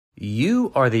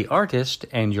You are the artist,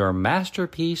 and your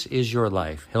masterpiece is your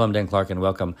life. Hello, I'm Dan Clark, and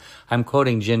welcome. I'm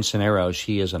quoting Jen Sincero.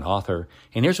 She is an author,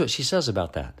 and here's what she says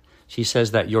about that. She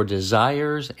says that your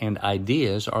desires and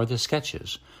ideas are the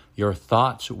sketches. Your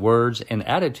thoughts, words, and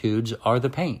attitudes are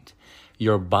the paint.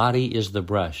 Your body is the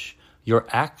brush. Your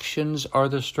actions are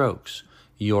the strokes.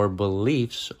 Your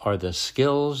beliefs are the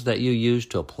skills that you use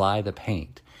to apply the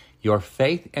paint. Your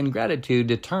faith and gratitude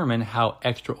determine how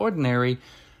extraordinary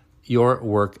your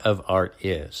work of art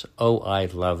is. Oh, I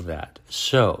love that.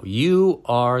 So, you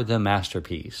are the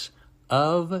masterpiece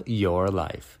of your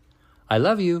life. I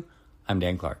love you. I'm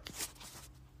Dan Clark.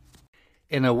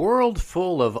 In a world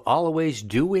full of always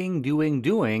doing,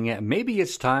 maybe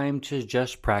it's time to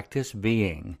just practice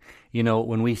being. You know,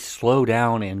 when we slow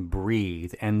down and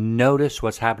breathe and notice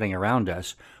what's happening around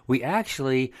us, we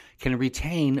actually can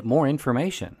retain more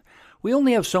information. We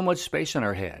only have so much space in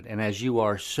our head, and as you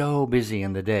are so busy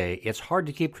in the day, it's hard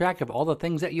to keep track of all the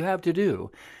things that you have to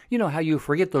do. You know how you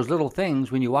forget those little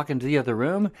things when you walk into the other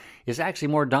room is actually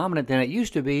more dominant than it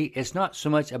used to be. It's not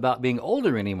so much about being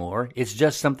older anymore. It's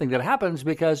just something that happens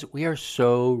because we are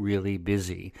so really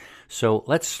busy. So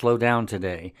let's slow down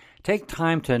today. Take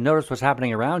time to notice what's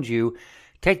happening around you.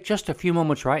 Take just a few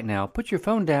moments right now. Put your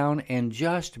phone down and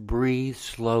just breathe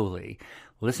slowly.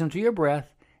 Listen to your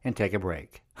breath and take a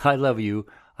break. I love you.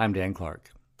 I'm Dan Clark.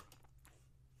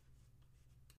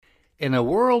 In a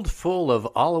world full of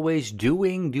always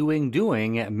doing,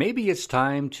 maybe it's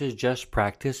time to just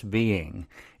practice being.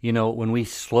 You know, when we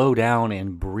slow down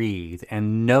and breathe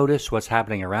and notice what's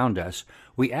happening around us,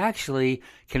 we actually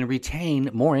can retain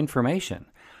more information.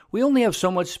 We only have so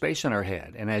much space in our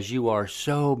head, and as you are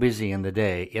so busy in the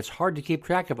day, it's hard to keep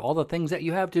track of all the things that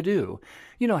you have to do.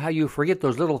 You know how you forget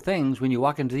those little things when you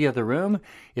walk into the other room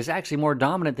is actually more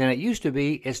dominant than it used to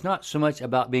be. It's not so much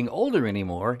about being older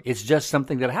anymore. It's just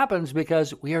something that happens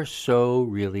because we are so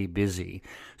really busy.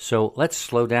 So let's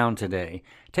slow down today.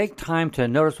 Take time to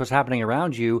notice what's happening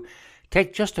around you.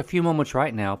 Take just a few moments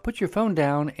right now. Put your phone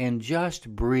down and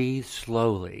just breathe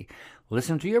slowly.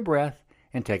 Listen to your breath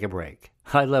and take a break.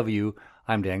 I love you.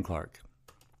 I'm Dan Clark.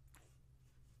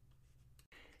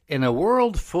 In a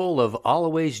world full of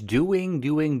always doing,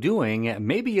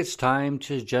 maybe it's time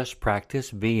to just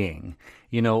practice being.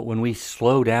 You know, when we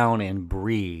slow down and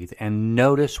breathe and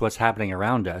notice what's happening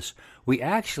around us, we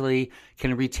actually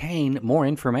can retain more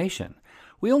information.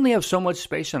 We only have so much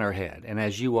space in our head, and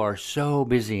as you are so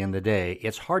busy in the day,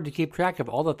 it's hard to keep track of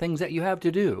all the things that you have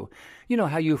to do. You know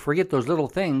how you forget those little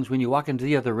things when you walk into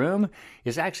the other room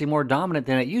is actually more dominant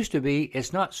than it used to be.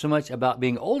 It's not so much about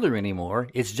being older anymore.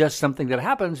 It's just something that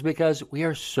happens because we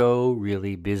are so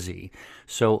really busy.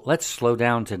 So let's slow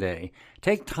down today.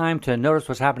 Take time to notice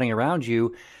what's happening around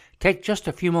you. Take just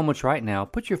a few moments right now.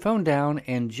 Put your phone down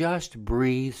and just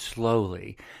breathe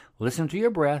slowly. Listen to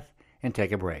your breath and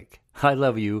take a break. I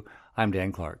love you. I'm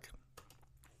Dan Clark.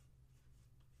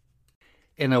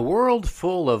 In a world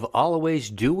full of always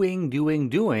doing,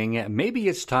 maybe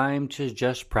it's time to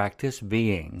just practice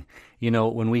being. You know,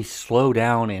 when we slow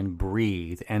down and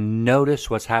breathe and notice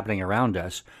what's happening around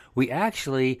us, we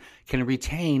actually can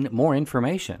retain more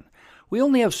information. We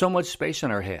only have so much space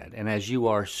in our head, and as you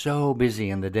are so busy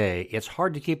in the day, it's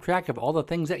hard to keep track of all the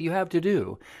things that you have to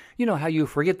do. You know how you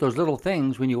forget those little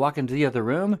things when you walk into the other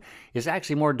room is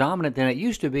actually more dominant than it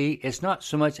used to be. It's not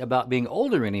so much about being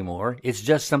older anymore. It's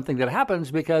just something that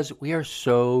happens because we are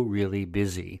so really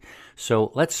busy.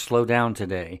 So let's slow down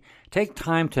today. Take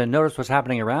time to notice what's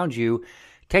happening around you.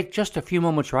 Take just a few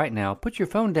moments right now. Put your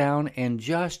phone down and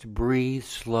just breathe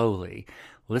slowly.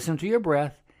 Listen to your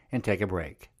breath and take a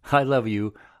break. I love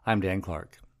you. I'm Dan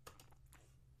Clark.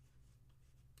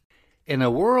 In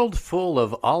a world full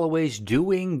of always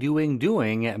doing,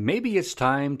 maybe it's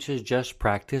time to just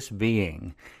practice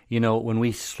being. You know, when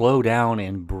we slow down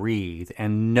and breathe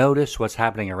and notice what's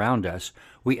happening around us,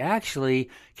 we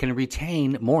actually can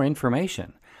retain more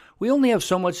information. We only have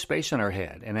so much space in our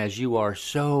head, and as you are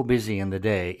so busy in the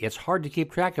day, it's hard to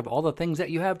keep track of all the things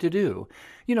that you have to do.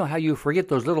 You know how you forget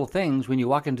those little things when you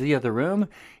walk into the other room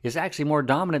is actually more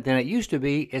dominant than it used to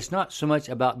be. It's not so much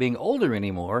about being older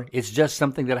anymore. It's just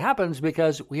something that happens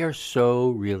because we are so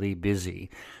really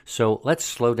busy. So let's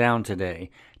slow down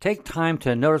today. Take time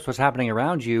to notice what's happening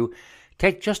around you.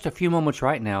 Take just a few moments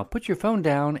right now. Put your phone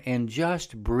down and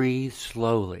just breathe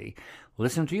slowly.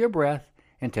 Listen to your breath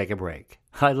and take a break.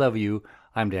 I love you.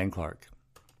 I'm Dan Clark.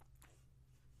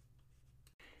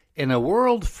 In a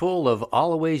world full of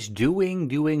always doing,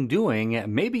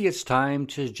 maybe it's time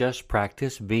to just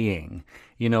practice being.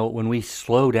 You know, when we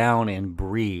slow down and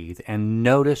breathe and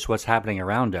notice what's happening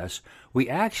around us, we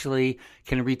actually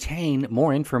can retain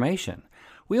more information.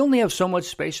 We only have so much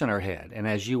space in our head, and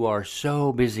as you are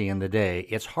so busy in the day,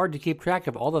 it's hard to keep track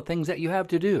of all the things that you have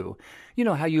to do. You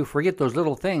know how you forget those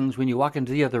little things when you walk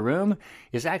into the other room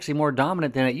is actually more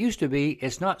dominant than it used to be.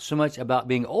 It's not so much about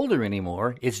being older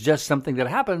anymore. It's just something that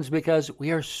happens because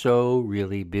we are so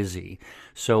really busy.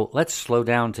 So let's slow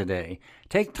down today.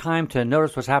 Take time to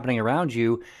notice what's happening around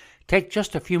you. Take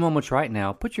just a few moments right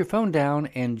now. Put your phone down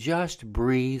and just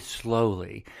breathe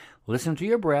slowly. Listen to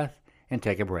your breath and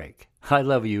take a break. I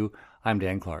love you. I'm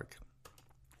Dan Clark.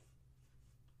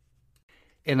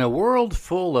 In a world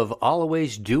full of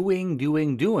always doing,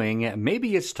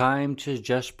 maybe it's time to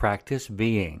just practice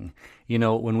being. You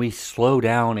know, when we slow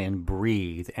down and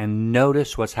breathe and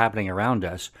notice what's happening around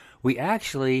us, we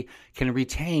actually can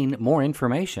retain more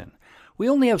information. We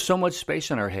only have so much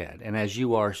space in our head, and as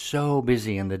you are so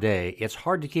busy in the day, it's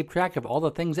hard to keep track of all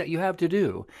the things that you have to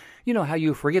do. You know how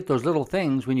you forget those little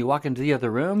things when you walk into the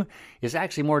other room is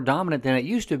actually more dominant than it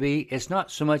used to be. It's not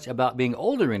so much about being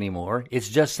older anymore. It's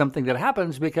just something that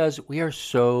happens because we are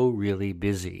so really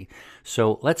busy.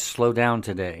 So let's slow down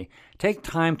today. Take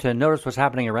time to notice what's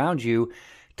happening around you.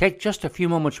 Take just a few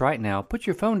moments right now. Put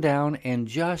your phone down and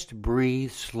just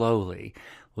breathe slowly.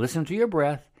 Listen to your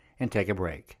breath and take a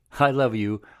break. I love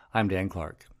you. I'm Dan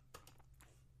Clark.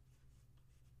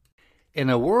 In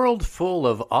a world full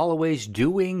of always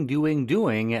doing,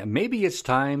 maybe it's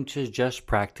time to just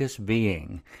practice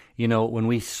being. You know, when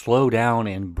we slow down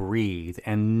and breathe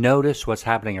and notice what's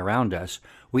happening around us,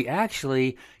 we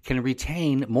actually can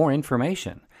retain more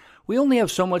information. We only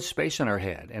have so much space in our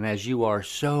head, and as you are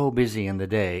so busy in the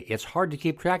day, it's hard to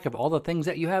keep track of all the things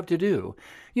that you have to do.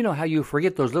 You know how you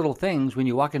forget those little things when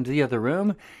you walk into the other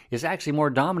room is actually more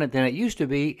dominant than it used to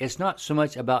be. It's not so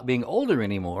much about being older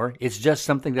anymore. It's just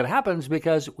something that happens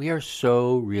because we are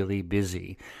so really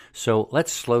busy. So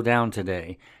let's slow down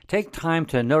today. Take time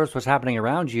to notice what's happening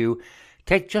around you.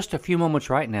 Take just a few moments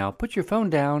right now. Put your phone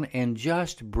down and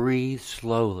just breathe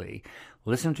slowly.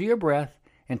 Listen to your breath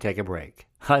and take a break.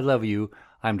 I love you.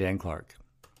 I'm Dan Clark.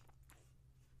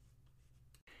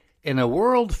 In a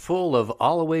world full of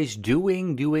always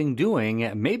doing,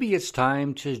 maybe it's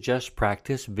time to just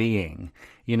practice being.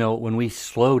 You know, when we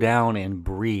slow down and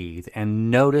breathe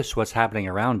and notice what's happening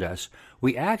around us,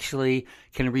 we actually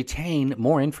can retain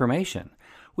more information.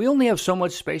 We only have so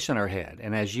much space in our head,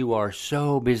 and as you are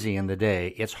so busy in the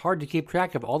day, it's hard to keep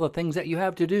track of all the things that you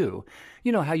have to do.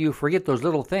 You know how you forget those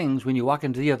little things when you walk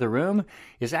into the other room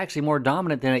is actually more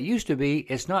dominant than it used to be.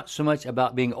 It's not so much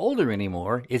about being older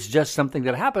anymore. It's just something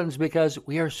that happens because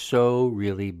we are so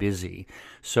really busy.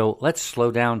 So let's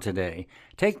slow down today.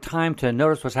 Take time to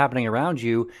notice what's happening around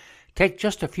you. Take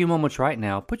just a few moments right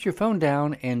now. Put your phone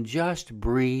down and just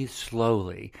breathe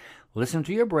slowly. Listen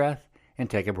to your breath and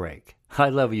take a break. I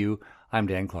love you. I'm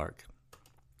Dan Clark.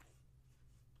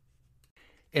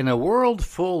 In a world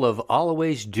full of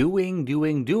always doing,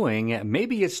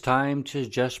 maybe it's time to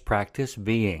just practice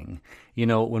being. You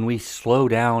know, when we slow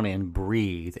down and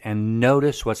breathe and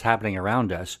notice what's happening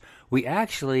around us, we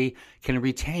actually can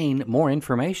retain more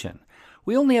information.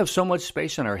 We only have so much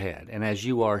space in our head, and as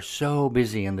you are so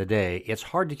busy in the day, it's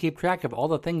hard to keep track of all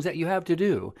the things that you have to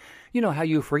do. You know how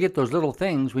you forget those little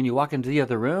things when you walk into the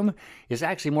other room is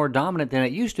actually more dominant than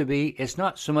it used to be. It's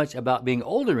not so much about being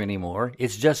older anymore.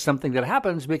 It's just something that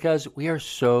happens because we are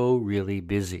so really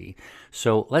busy.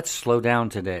 So let's slow down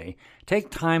today. Take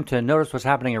time to notice what's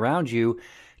happening around you.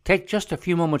 Take just a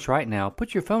few moments right now.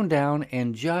 Put your phone down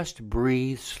and just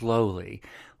breathe slowly.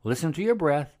 Listen to your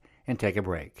breath and take a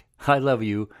break. I love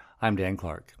you. I'm Dan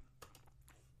Clark.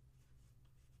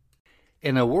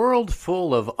 In a world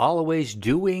full of always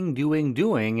doing,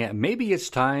 maybe it's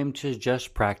time to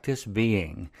just practice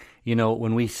being. You know,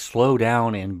 when we slow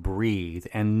down and breathe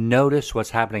and notice what's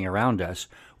happening around us,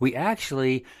 we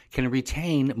actually can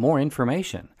retain more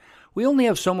information. We only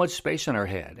have so much space in our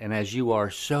head, and as you are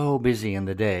so busy in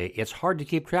the day, it's hard to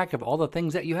keep track of all the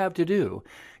things that you have to do.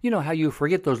 You know how you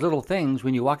forget those little things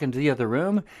when you walk into the other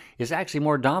room is actually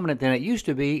more dominant than it used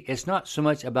to be. It's not so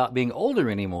much about being older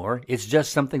anymore. It's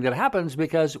just something that happens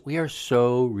because we are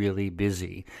so really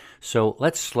busy. So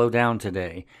let's slow down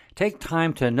today. Take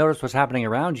time to notice what's happening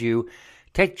around you.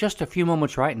 Take just a few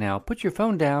moments right now. Put your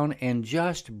phone down and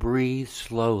just breathe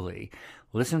slowly.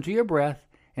 Listen to your breath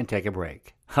and take a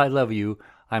break. I love you.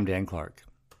 I'm Dan Clark.